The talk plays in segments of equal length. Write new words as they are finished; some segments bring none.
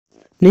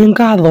Nĩ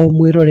ngatho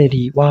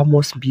mwĩroreri wa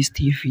Mosbees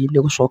TV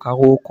nĩ gũcoka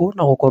gũkũ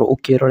na gũkorwo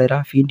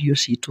ũkĩrorera video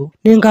citũ.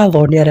 Nĩ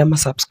ngatho nĩ arĩa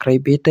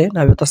ma-subscribe-ĩte,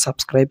 nawe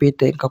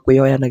ũta-subscribe-ĩte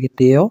ngakwĩhoya na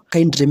gĩtĩo.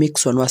 Kindly make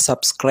sure nĩ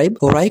wa-subscribe,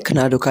 o-like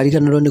na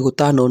ndũkariganĩrwo nĩ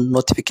gũ-turn on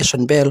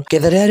notification bell.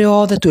 Getha rĩrĩa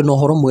rĩothe twĩna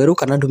ũhoro mwerũ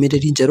kana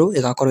ndũmĩrĩri njerũ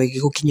ĩgakorwo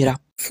ĩgĩgũkinyĩra.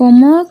 For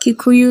more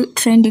Kikuyu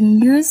trending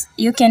news,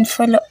 you can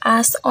follow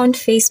us on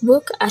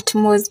Facebook at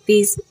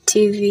Mosbees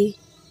TV.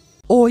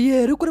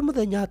 Oye, rĩu kũrĩ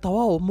mũthenya ta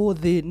wa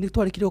ũmũthĩ nĩ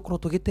twarĩkire gũkorwo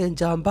tũgĩte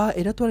njamba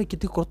ĩrĩa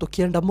twarĩkĩtie gũkorwo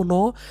tũkĩenda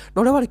mũno,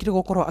 na ũrĩa warĩkire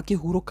gũkorwo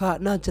akĩhurũka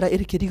na njĩra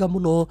ĩrĩ kĩriga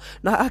mũno,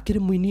 na akĩrĩ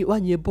mũini wa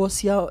nyĩmbo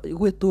cia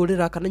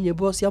gwĩtũrĩra kana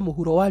nyĩmbo cia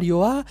mũhuro wa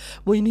riũa,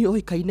 mũini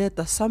ũĩkaine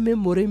ta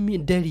MURIMI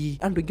Nderi.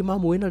 Andũ aingĩ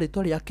mamũĩ na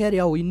rĩtwa rĩake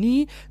rĩa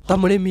ũini ta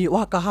mũrĩmi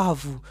wa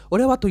KAHALF,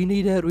 ũrĩa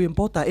watũinĩire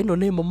rwĩmbo ta ĩno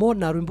nĩ momo,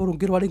 na rwĩmbo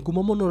rũngĩ rwarĩ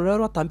ngumo mũno rũrĩa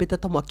rwatambĩte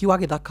ta mwaki wa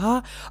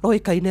gĩthaka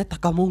rũĩkaine ta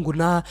Kamungu.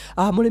 Na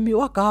mũrĩmi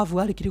wa KAHALF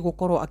arĩkire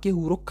gũkorwo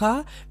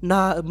akĩhurũka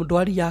na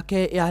ndwari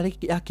yake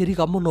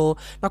yakĩriga mũno,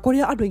 na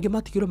kũrĩa andũ aingĩ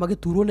matigirwo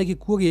magĩturwo nĩ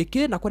gĩkuũ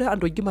gĩkĩ, na kũrĩa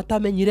andũ aingĩ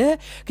matamenyire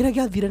kĩrĩa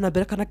gĩathire na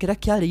mbere kana kĩrĩa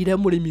kĩarĩire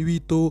mũrĩmi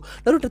witũ.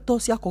 Na rĩu ndeto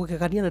cia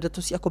kũgegania na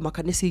ndeto cia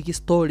kũmakania ciĩgiĩ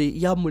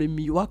story ya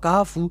mũrĩmi wa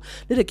KAHALF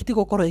nĩrĩkĩtie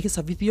gũkorwo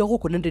ĩgĩcabithio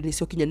gũkũ nenda-inĩ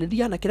cia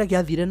ũkinyanĩria, na kĩrĩa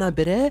gĩathire na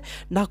mbere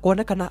na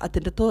kuonekana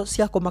atĩ ndeto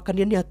cia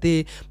kũmakania nĩ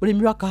atĩ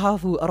mũrĩmi wa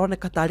KAHALF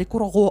aroneka tarĩ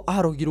kũrogwo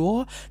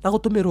arogirwo na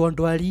gũtũmĩrwo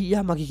ndwari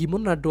ya magigi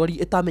mũno, na ndwari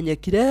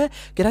ĩtamenyekire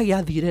kĩrĩa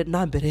gĩathire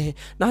na mbere.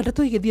 Na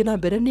ndeto igĩthiĩ na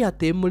mbere nĩ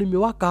atĩ mũrĩmi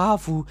wa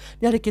KAHALF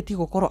nĩ arĩkĩtie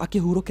gũkorwo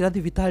akĩhurũkĩra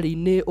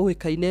thibitarĩ-inĩ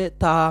ũĩkaine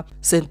ta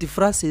St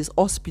Francis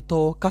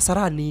Hospital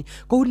Kasarani.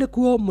 Kũu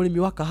nĩkuo mũrĩmi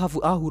wa KAHALF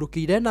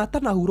ahurũkĩire, na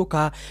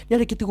atanahurũka nĩ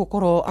arĩkĩtie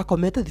gũkorwo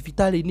akomete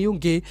thibitarĩ-inĩ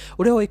ũngĩ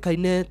ũrĩa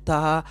ũĩkaine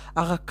ta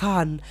Aga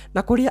Khan,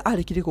 na kũrĩa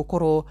arĩkĩtie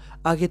gũkorwo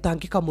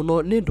agĩtangĩka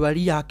mũno nĩ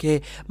ndwari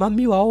yake.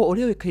 Mami wao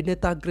ũrĩa ũĩkaine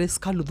ta Grace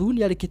Kanuthu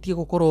nĩ arĩkĩtie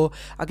gũkorwo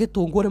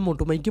agĩtũngwo nĩ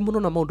maũndũ maingĩ mũno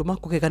na maũndũ ma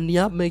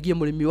kũgegania megiĩ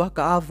mũrĩmi wa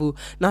KAHALF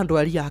na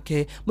ndwari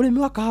yake. Mũrĩmi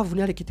wa KAHALF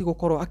nĩ arĩkĩtie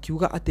gũkorwo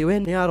akiuga atĩ we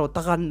nĩ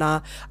arotaga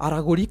na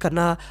aragũri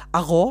kana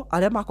ago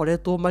arĩa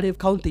makoretwo marĩ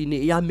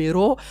kaunti-inĩ ya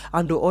Meru,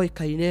 andũ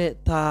oĩkaine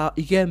ta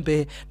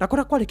Igembe, na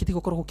kũrĩa kwarĩkĩtie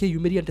gũkorwo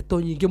gũkĩyumĩria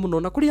ndeto nyingĩ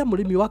mũno, na kũrĩa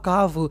mũrĩmi wa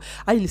KAHALF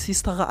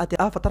ainsistaga atĩ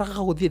abataraga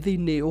gũthiĩ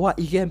thĩinĩ wa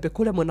Igembe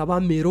kũrĩa mwena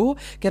wa Meru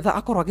ketha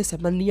akorwo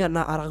agĩcemania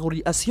na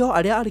aragũri acio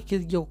arĩa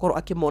arĩkĩtie gũkorwo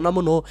akĩmona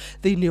mũno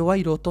thĩinĩ wa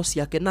iroto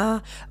ciake.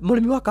 Na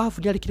mũrĩmi wa KAHALF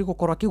nĩ arĩkĩtie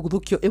gũkorwo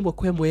akĩguthũkio ĩmwe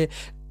kwa ĩmwe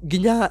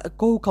nginya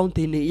kũu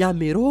kaunti-inĩ ya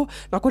Meru,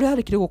 na kũrĩa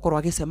arĩkire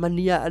gũkorwo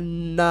agĩcemania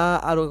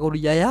na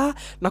aragũri aya,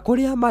 na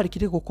kũrĩa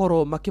marĩkire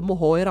gũkorwo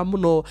makĩmũhoera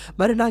mũno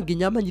marĩ na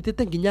nginya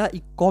manyitĩte nginya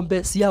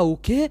ikombe cia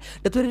ũkĩ.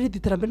 Ndeto ĩrĩa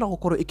ĩrĩthiĩte na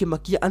gũkorwo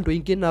ĩkĩmakia andũ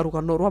aingĩ, na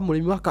rũgano rwa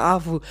mũrĩmi wa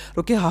KAHALF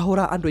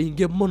rũkĩhahũra andũ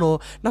aingĩ mũno,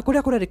 na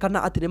kũrĩa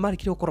kũrerĩkana atĩ nĩ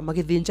marĩkire gũkorwo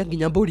magĩthĩnja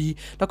nginya mbũri,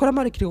 na kũrĩa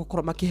marĩkire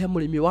gũkorwo makĩhe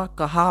mũrĩmi wa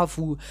KAHALF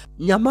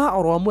nyama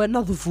oro hamwe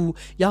na thubu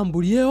ya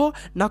mbũri ĩyo,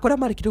 na kũrĩa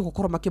marĩkire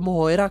gũkorwo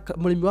makĩmũhoera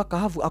mũrĩmi wa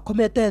KAHALF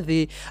akomete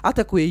thĩ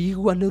atekwĩigua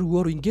nĩ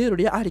ruo rũingĩ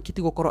rũrĩa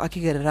arĩkĩtie gũkorwo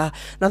akĩgerera.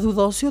 Na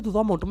thutha ũcio, thutha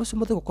wa maũndũ macio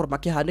mothe gũkorwo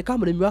makĩhanĩka,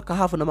 mũrĩmi wa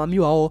KAHALF na mami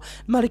wao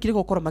nĩ marĩkire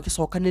gũkorwo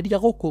magĩcokanĩria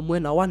gũkũ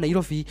mwena wa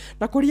Nairobi,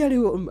 na kũrĩa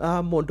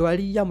rĩu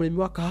ndwari ya mũrĩmi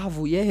wa KAHALF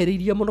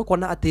yehereirie mũno,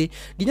 kuona atĩ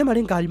nginya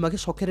marĩ ngari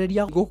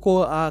magĩcokereria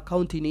gũkũ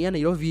kaunti-inĩ ya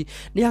Nairobi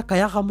nĩ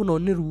akayaga mũno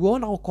nĩ ruo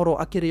na gũkorwo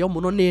akĩrĩo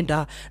mũno nĩ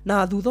nda.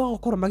 Na thutha wa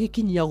gũkorwo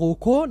magĩkinyia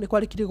gũkũ nĩ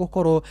kwarĩkire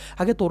gũkorwo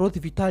agĩtwarwo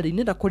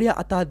thibitarĩ-inĩ, na kũrĩa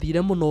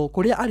atathire mũno,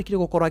 kũrĩa arĩkire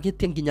gũkorwo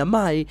agĩtia nginya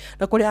maĩ,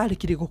 na kũrĩa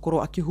arĩkire gũkorwo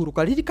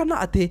akĩhurũka. Ririkana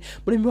atĩ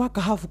mũrĩmi wa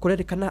KAHALF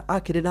kũrerĩkana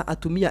akĩrĩ na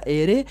atumia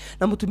erĩ,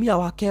 na mũtumia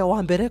wake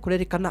wa mbere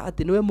kũrerĩkana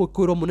atĩ nĩwe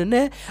mũkũrũ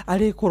mũnene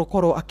arĩ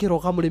gũkorwo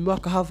akĩroga mũrĩmi wa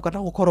KAHALF kana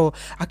gũkorwo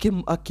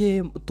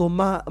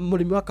akĩtũma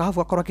mũrĩmi wa KAHALF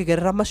akorwo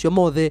akĩgerera macio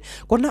mothe,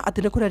 kuona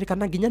atĩ nĩ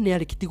kũrerĩkana nginya nĩ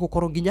arĩkĩtie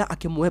gũkorwo nginya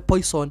akĩmũhe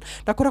poison,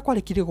 na kũrĩa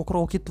kwarĩkire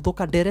gũkorwo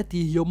gũkĩtuthũka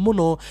ndereti hiũ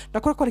mũno, na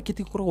kũrĩa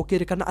kwarĩkĩtie gũkorwo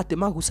gũkĩrĩkana atĩ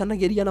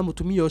magucanagĩria na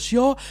mũtumia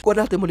ũcio,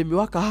 kuona atĩ mũrĩmi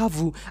wa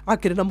KAHALF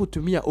akĩrĩ na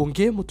mũtumia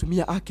ũngĩ,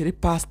 mũtumia akĩrĩ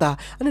pastor.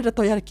 Nĩ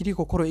ndeto yarĩkire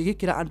gũkorwo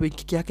ĩgĩkĩra andũ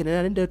aingĩ kĩake,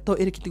 na nĩ ndeto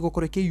ĩrĩkĩtie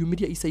gũkorwo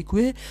ĩkĩyumĩria ica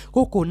ikuhĩ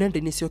gũkũ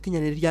nenda-inĩ cia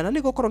ũkinyanĩria, na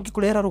nĩ gũkorwo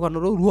ngĩkũrehera rũgano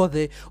rũu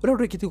ruothe ũrĩa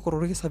rũrĩkĩtie gũkorwo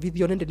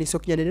rũgĩcabithio nenda-inĩ cia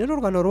ũkinyanĩria. Nĩ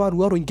rũgano rwa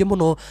ruo rũingĩ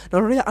mũno na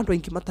rũrĩa andũ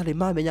aingĩ matarĩ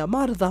mamenya.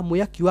 Martha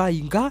Mũyaki wa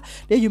Inga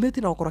nĩ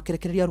yumĩte na gũkorwo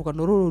akĩrekereria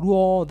rũgano rũrũ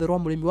ruothe rwa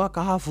mũrĩmi wa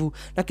KAHALF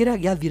na kĩrĩa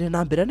gĩathire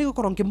na mbere. Nĩ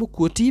gũkorwo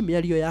ngĩmũkuoti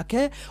mĩario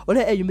yake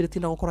ũrĩa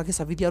eyumĩrĩtie na gũkorwo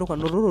agĩcabithia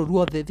rũgano rũrũ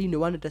ruothe thĩinĩ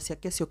wa nenda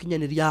ciake cia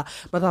ũkinyanĩria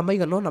mathaa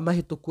maigana ũna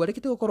mahĩtũku.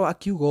 Arĩkĩtie gũkorwo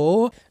akiuga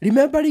ũũ: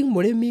 remembering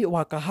mũrĩmi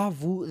wa KAHALF,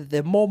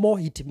 the Momo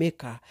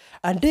hitmaker.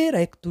 A day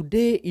like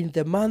today in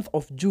the month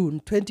of June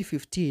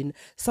 2015,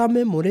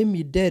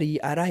 MURIMI Nderi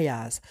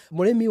Arias,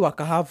 Murimi wa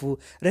KAHALF,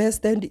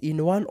 rested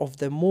in one of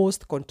the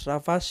most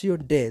controversial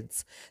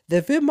deaths.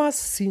 The famous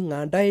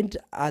singer died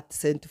at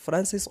St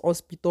Francis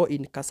Hospital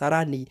in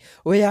Kasarani,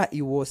 where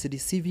he was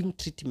receiving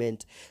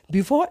treatment.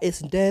 Before his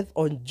death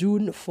on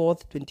June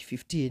 4th,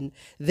 2015,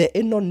 the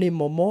Enone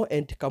Momo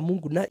and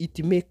Kamunguna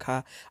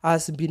hitmaker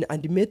has been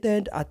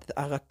admitted at the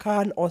Aga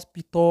Khan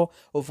Hospital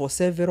for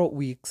several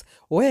weeks,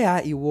 where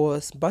where he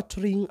was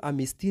battling a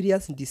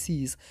mysterious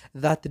disease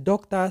that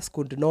doctors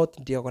could not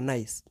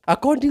diagnose.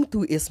 According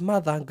to his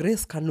mother,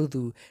 Grace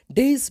Kanuthu,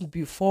 days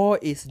before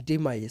his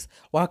demise,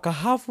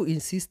 KAHALF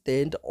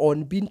insisted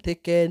on being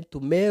taken to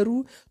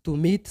Meru to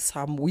meet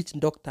some witch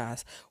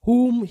doctors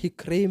whom he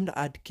claimed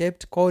had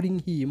kept calling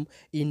him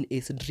in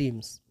his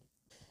dreams.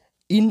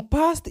 In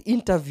past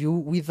interview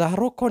with the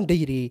Rokon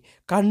Dairy,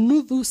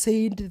 Kanuthu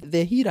said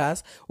the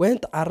healers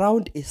went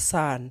around his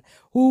son,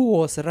 who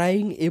was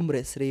lying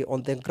aimlessly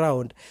on the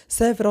ground,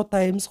 several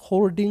times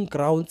holding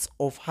grounds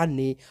of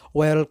honey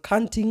while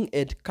chanting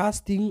and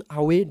casting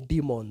away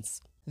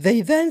demons.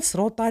 They then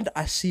slaughtered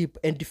a sheep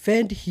and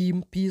fed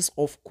him piece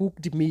of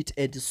cooked meat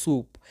and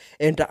soup,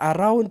 and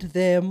allowed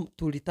them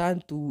to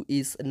return to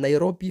his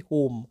Nairobi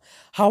home.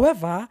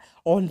 However,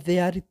 on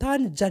their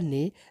return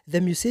journey,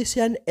 the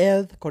musician's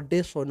health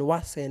condition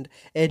worsened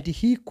and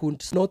he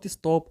could not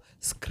stop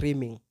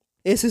screaming.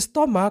 His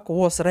stomach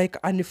was like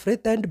an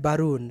inflated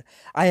balloon.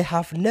 I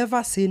have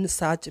never seen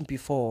such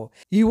before.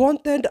 He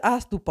wanted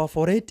us to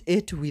perforate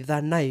it with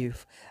a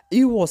knife.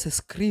 He was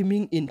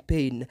screaming in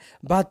pain,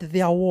 but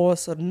there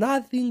was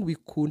nothing we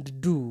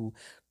could do.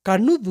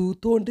 Kanuthu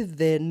told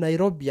the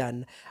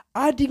Nairobian,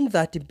 adding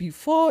that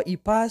before he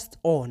passed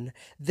on,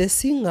 the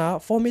singer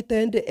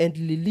vomited and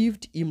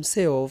relieved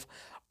himself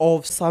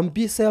of some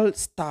basal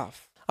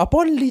stuff.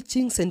 Upon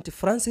reaching St.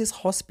 Francis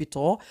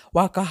Hospital,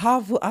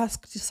 KAHALF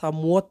asked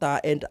some water,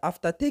 and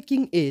after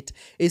taking it,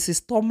 his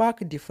stomach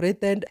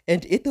deflated,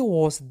 and it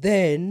was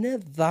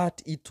then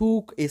that he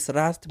took his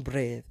last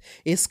breath.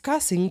 His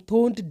cursing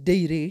toned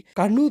Dairy,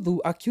 Kanuthu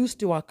accused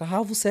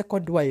KAHALF's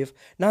second wife,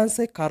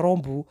 Nancy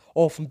Karambu,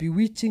 of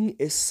bewitching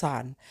his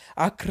son,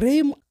 a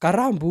claim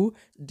Karambu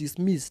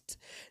dismissed,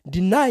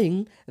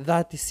 denying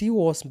that she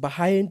was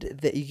behind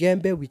the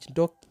Igembe witch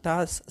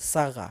doctors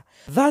saga.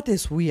 That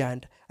is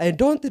weird. I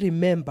don't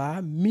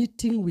remember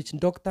meeting witch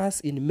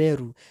doctors in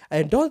Meru.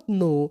 I don't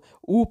know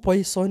who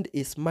poisoned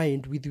his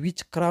mind with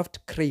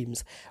witchcraft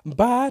claims,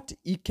 but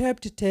he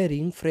kept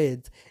telling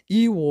friends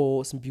he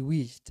was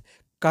bewitched,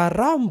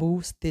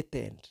 Karambu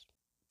stated.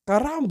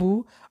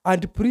 Karambu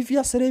had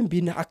previously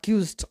been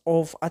accused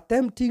of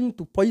attempting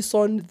to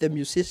poison the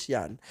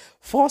musician,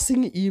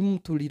 forcing him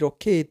to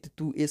relocate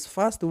to his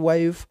first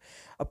wife,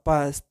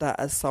 Pastor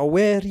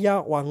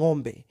Saweria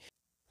Wangombe.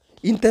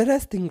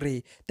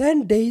 Interestingly,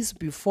 10 days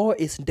before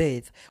his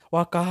death,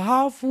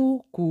 KAHALF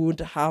could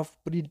have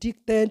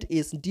predicted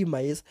his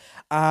demise,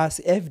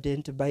 as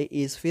evident by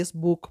his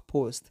Facebook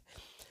post.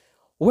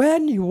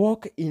 When you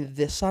walk in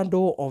the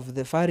shadow of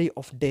the valley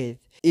of death,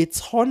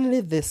 it's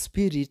only the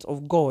Spirit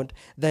of God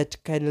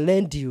that can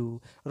lend you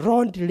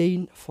round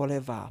lane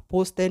forever,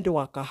 posted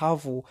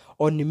KAHALF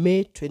on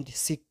May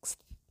 26th.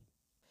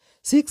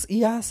 6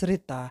 years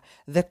later,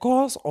 the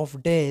cause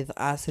of death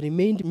has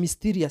remained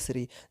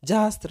mysteriously,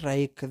 just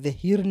like the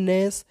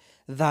illness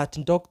that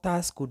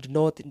doctors could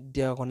not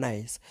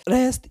diagnose.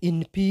 Rest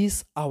in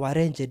peace, our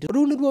legend.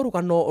 Rũu nĩruo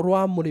rũgano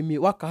rwa mũrĩmi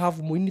wa KAHALF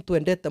mũini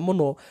twendete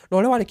mũno, na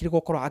ũrĩa warĩkirie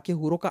gũkorwo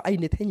akĩhurũka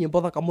ainĩte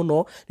nyĩmbo thaka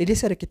mũno, rĩrĩa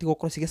ciarĩkĩtie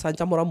gũkorwo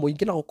cigĩcanjamũra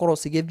mũingĩ na gũkorwo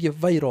cigĩthiĩ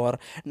viral.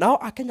 Nao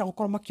akenya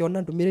gũkorwo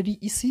makĩona ndũmĩrĩri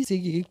ici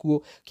ciĩgiĩ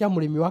gĩkuũ kĩa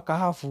mũrĩmi wa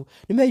KAHALF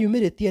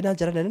nĩmeyumĩrĩtie na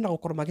njĩra nene na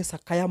gũkorwo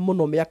magĩcakaya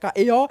mũno mĩaka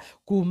ĩyo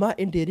kuma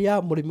ĩndĩ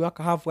ĩrĩa mũrĩmi wa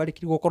KAHALF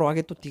arĩkirie gũkorwo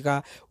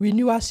agĩtũtiga.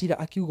 Wini wa Cira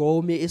akiuga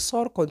ũũ, may his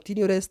soul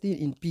continue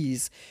resting in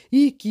peace.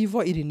 Hii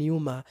kifo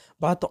iliniuma,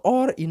 but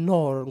all in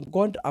all,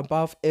 God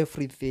above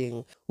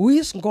everything.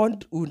 Wish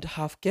God would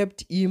have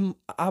kept him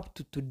up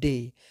to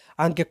today.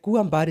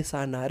 Angekuwa mbali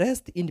sana.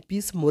 Rest in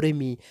peace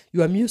Murimi.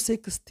 Your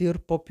music still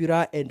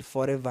popular and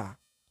forever.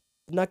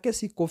 Nake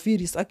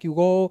Sikofiris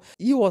akiuga,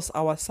 he was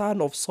our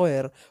son of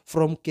soil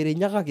from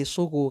Kirinyaga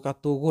Gĩcũgũ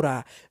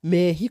Gatũgũra.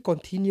 May he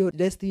continue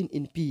resting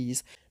in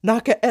peace.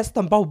 Nake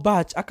Esther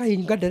Mbaubach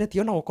akahinga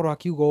nderetio na gũkorwo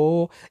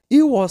akiuga,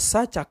 he was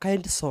such a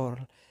kind soul.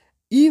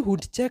 He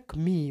would check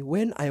me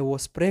when I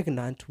was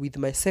pregnant with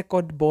my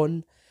second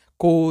born,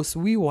 cause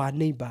we were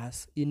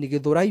neighbors in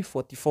Githurai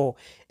 44,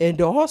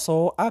 and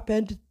also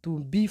happened to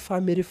be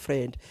family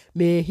friend.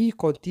 May he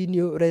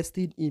continue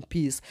resting in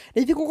peace.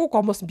 Na ithi guku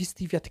kwa Mos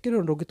Steve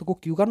atikire ndo gituko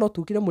kiuga no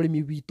tukire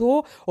mũrĩmi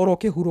witũ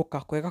oroke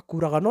huruka kwega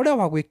kuraga no ria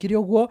wagwikire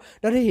uguo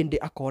na ri hindi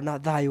akona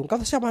thayu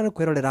ngatho cia mane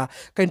kwirorera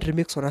kindly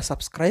make sure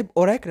subscribe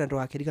or like na ndo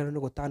akirigana ni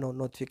gutano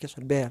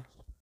notification bell.